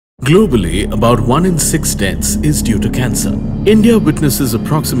Globally, about 1 in 6 deaths is due to cancer. India witnesses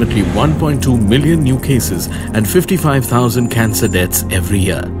approximately 1.2 million new cases and 55,000 cancer deaths every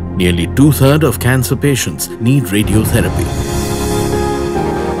year. Nearly 2/3 of cancer patients need radiotherapy.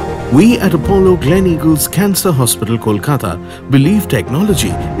 We at Apollo Gleneagles Cancer Hospital, Kolkata believe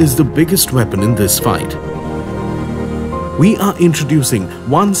technology is the biggest weapon in this fight. We are introducing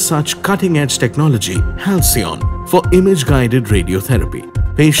one such cutting-edge technology, Halcyon, for image-guided radiotherapy.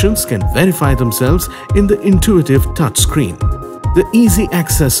 Patients can verify themselves in the intuitive touchscreen. The easy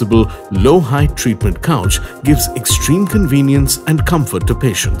accessible, low-height treatment couch gives extreme convenience and comfort to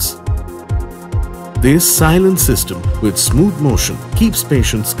patients. This silent system with smooth motion keeps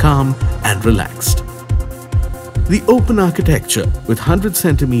patients calm and relaxed. The open architecture with 100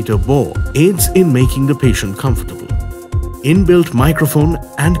 cm bore aids in making the patient comfortable. Inbuilt microphone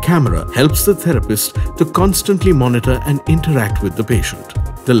and camera helps the therapist to constantly monitor and interact with the patient.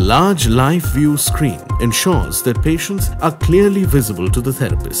 The large live view screen ensures that patients are clearly visible to the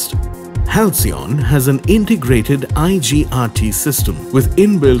therapist. Halcyon has an integrated IGRT system with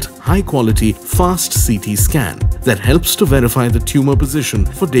inbuilt high-quality fast CT scan that helps to verify the tumor position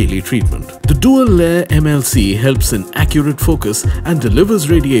for daily treatment. The dual-layer MLC helps in accurate focus and delivers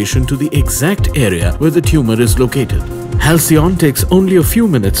radiation to the exact area where the tumor is located. Halcyon takes only a few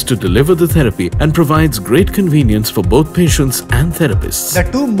minutes to deliver the therapy and provides great convenience for both patients and therapists. The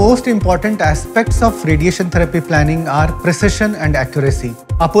two most important aspects of radiation therapy planning are precision and accuracy.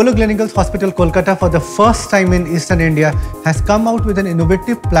 Apollo Gleneagles Hospital, Kolkata, for the first time in Eastern India, has come out with an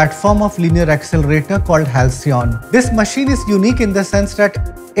innovative platform of linear accelerator called Halcyon. This machine is unique in the sense that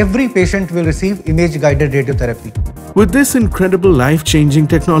every patient will receive image-guided radiotherapy. With this incredible life-changing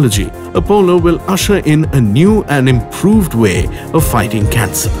technology, Apollo will usher in a new and improved way of fighting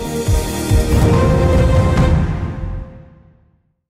cancer.